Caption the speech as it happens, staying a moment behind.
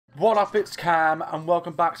What up, it's Cam, and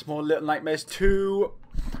welcome back to more Little Nightmares 2.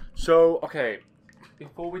 So, okay,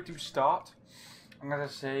 before we do start, I'm gonna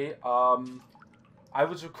say, I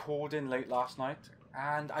was recording late last night,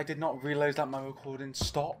 and I did not realize that my recording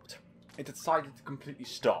stopped. It decided to completely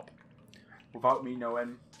stop, without me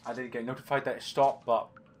knowing. I didn't get notified that it stopped, but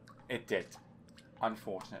it did,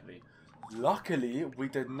 unfortunately. Luckily, we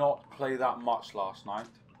did not play that much last night,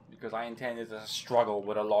 because I intended to struggle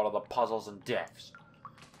with a lot of the puzzles and deaths.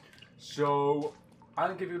 So, I'm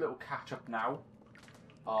going to give you a little catch up now.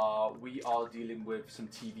 We are dealing with some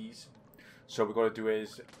TVs. So what we've got to do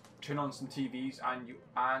is turn on some TVs and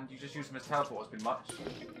you just use them as teleporters pretty much.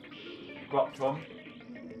 You go up to them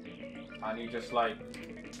and you just like,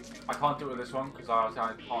 I can't do it with this one because I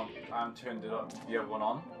haven't turned it up, the other one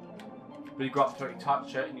on. But you go up to it, you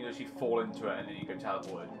touch it and you actually fall into it and then you get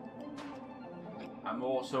teleported. And we'll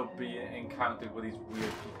also be encountered with these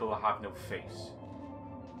weird people that have no face.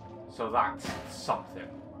 So that's something.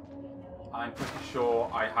 I'm pretty sure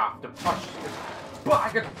I have to push this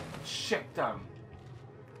bag of shit down.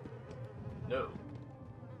 No.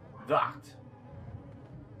 That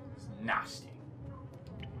is nasty.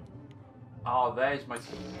 Oh, there's my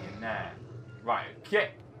TV in there. Right,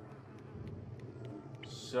 okay.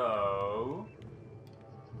 So...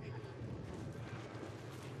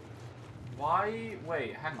 why...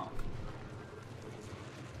 wait, hang on.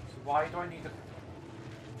 So why do I need to...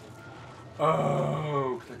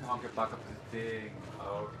 oh, because I can't get back up to the thing.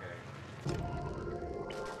 Okay.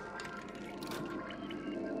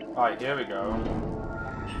 Alright, here we go.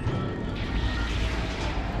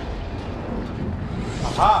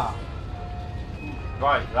 Aha!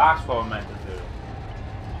 Right, that's what we're meant to do.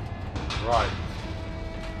 Right.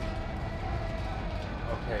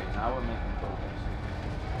 Okay, now we're making progress.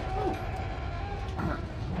 Oh!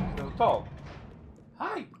 Little dog.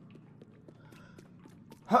 Hi!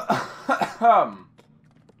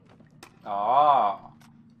 Ah,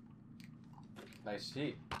 I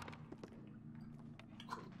see.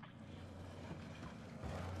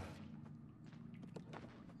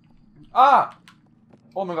 Ah!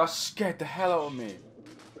 Oh my god, scared the hell out of me.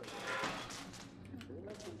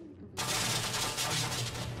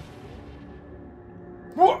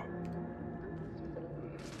 What?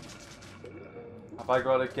 Have I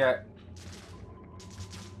got to get...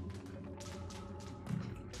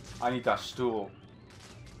 I need that stool.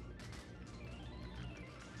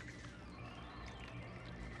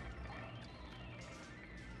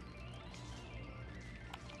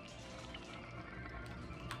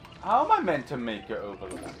 How am I meant to make it over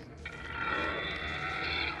there?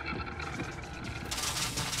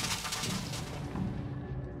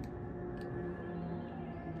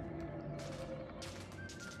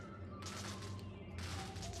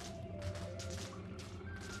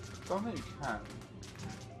 I don't think you can.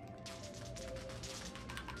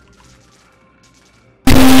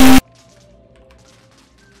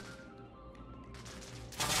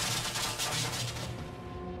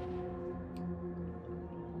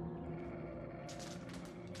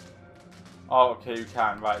 Oh, okay, you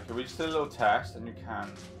can. Right, okay, we just did a little test, and you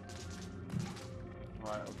can.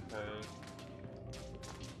 Right, okay.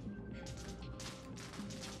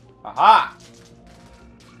 Aha!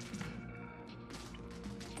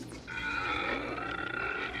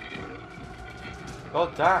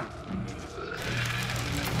 God damn.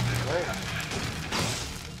 Wait.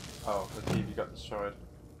 Oh, the TV got destroyed.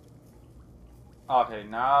 Okay,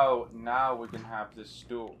 now we can have this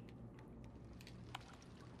stool.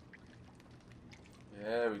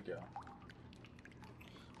 There we go.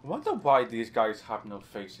 I wonder why these guys have no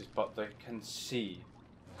faces, but they can see.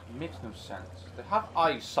 It makes no sense. They have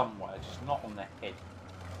eyes somewhere, just not on their head.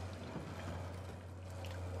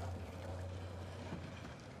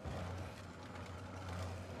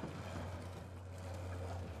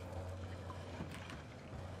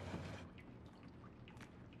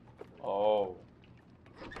 Oh.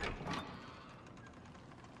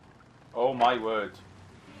 Oh my word.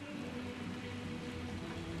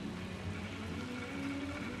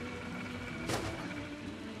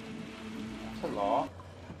 A lot.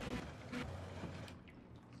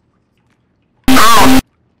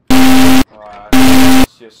 Alright,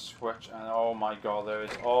 let's see a switch and oh my god, there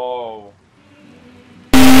is. Oh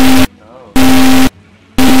no.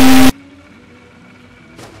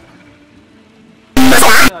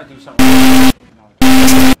 Can I do something? No.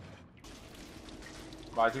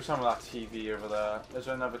 Right, do something with that TV over there. Is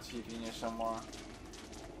there another TV near somewhere?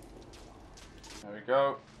 There we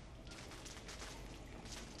go.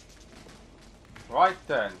 Right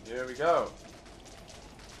then, here we go.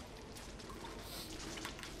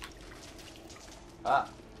 Ah.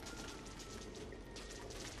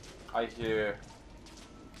 I hear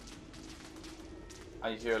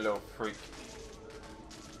a little freak.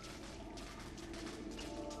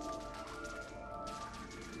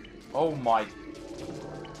 Oh my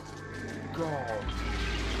god.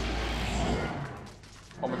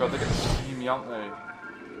 Oh my god, they're gonna see me, aren't they?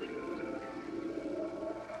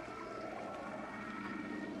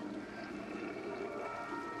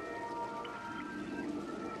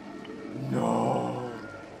 No.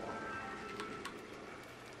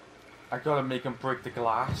 I gotta make him break the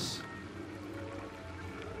glass.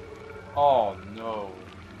 Oh no.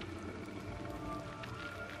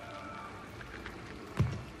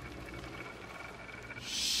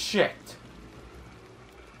 Shit.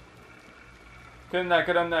 Get in there,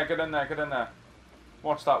 get in there, get in there, get in there.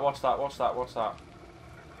 Watch that, watch that, watch that, watch that.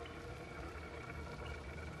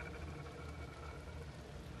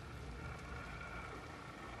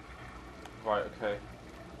 Right, okay.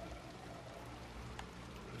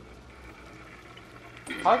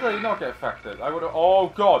 How did they not get affected? I would have. Oh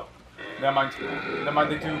god! Never mind. Never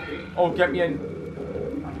mind, they do. Oh, get me in.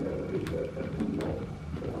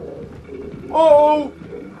 Oh!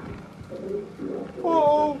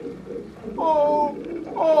 Oh! Oh!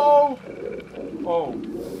 Oh! Oh!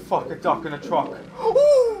 Fuck, a duck in a truck.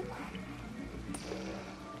 Oh!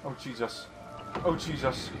 Oh Jesus. Oh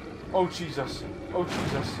Jesus. Oh Jesus. Oh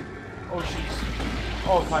Jesus. Oh jeez.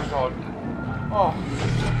 Oh thank God. Oh.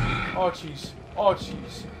 Oh jeez. Oh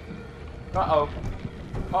jeez. Uh-oh.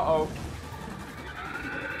 Uh-oh.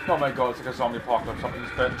 Oh my god, it's like a zombie apocalypse up in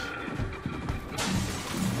this bitch.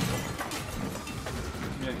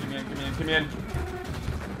 Give me in, give me in, give me in, give me in.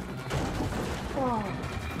 Oh.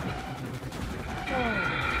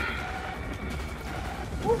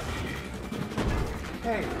 Oh.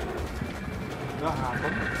 Hey. That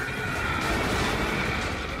happened.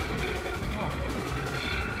 Oh.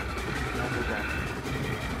 Never again.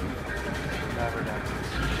 Never again.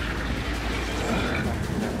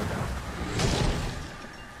 Never again.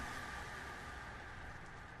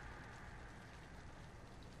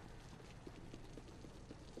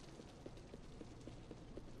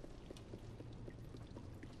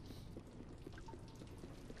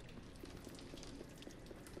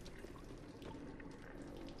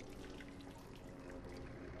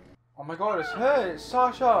 Oh my god, it's her! It's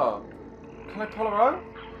Sasha! Can I pull her out?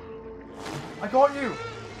 I got you!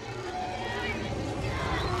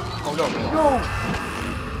 Oh no! No!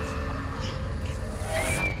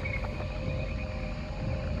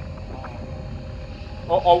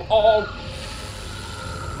 Oh, oh, oh, oh!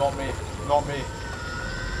 Not me. Not me.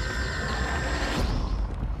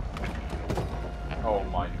 Oh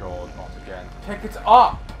my god, not again. Pick it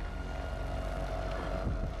up!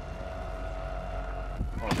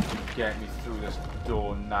 Get me through this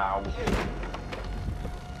door now.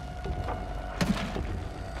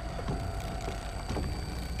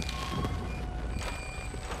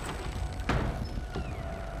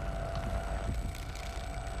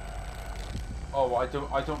 Oh, I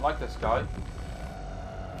don't like this guy.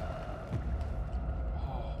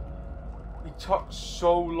 Oh, he took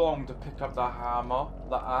so long to pick up the hammer,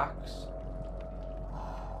 the axe.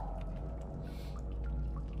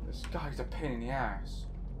 This guy's a pain in the ass.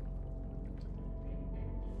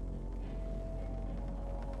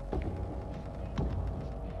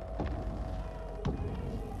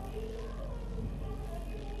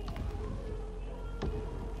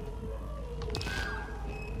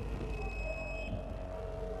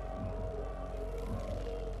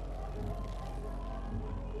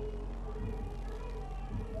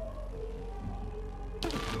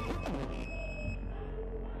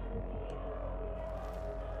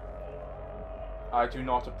 I do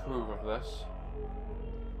not approve of this.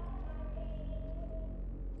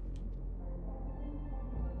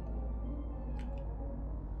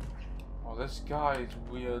 Oh, this guy is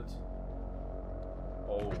weird.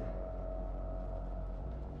 Oh.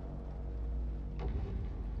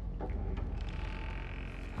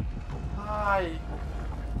 Hi.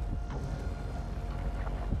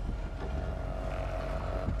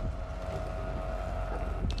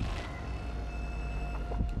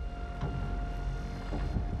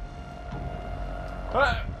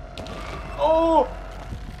 Oh!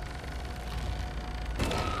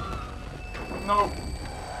 No.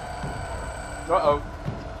 Uh-oh.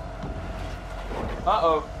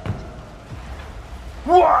 Uh-oh.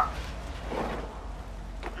 What?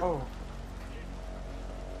 Oh.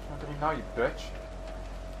 Look at me now, you bitch.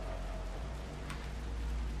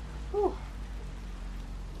 Whew.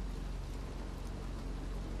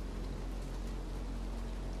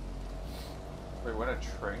 Wait, we're in a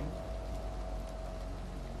train?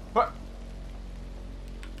 What?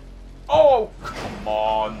 Oh, come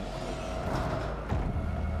on.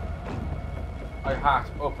 had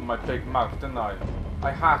to open my big mouth, didn't I?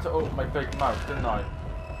 I had to open my big mouth, didn't I?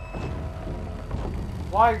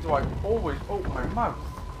 Why do I always open my mouth?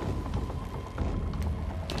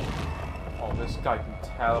 Oh, this guy can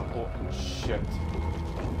teleport and shit.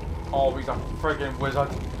 Oh, he's a friggin' wizard.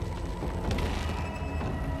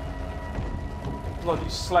 Bloody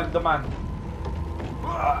Slender Man.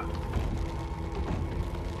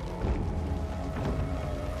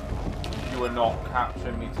 You are not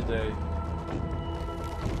capturing me today.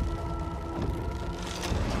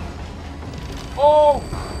 Oh!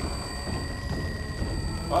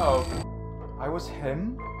 Uh-oh. I was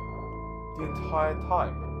him the entire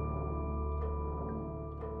time.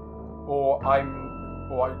 Or I'm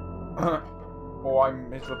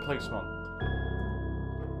his replacement.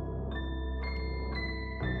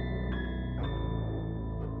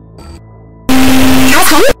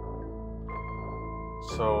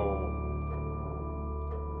 So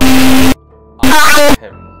I'm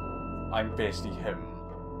him. I'm basically him.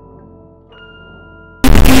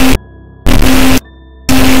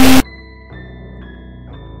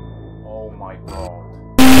 Oh my god.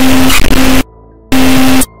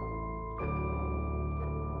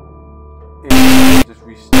 It just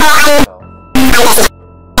restarts itself.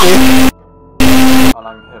 And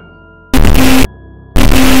I'm him.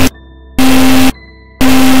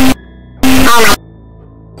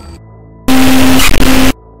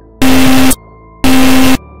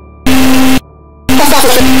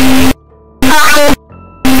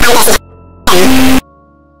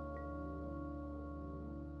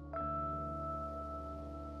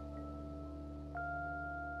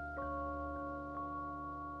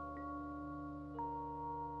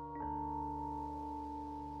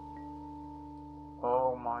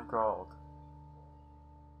 Oh my god.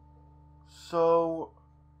 So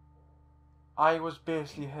I was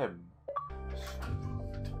basically him.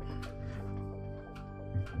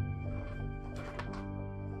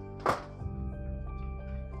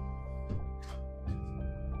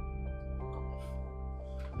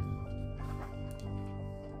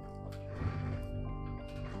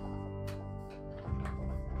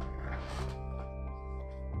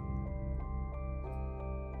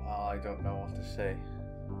 I don't know what to say.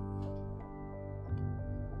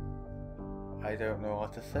 I don't know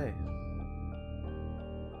what to say.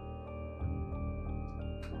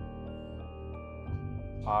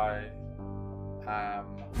 I am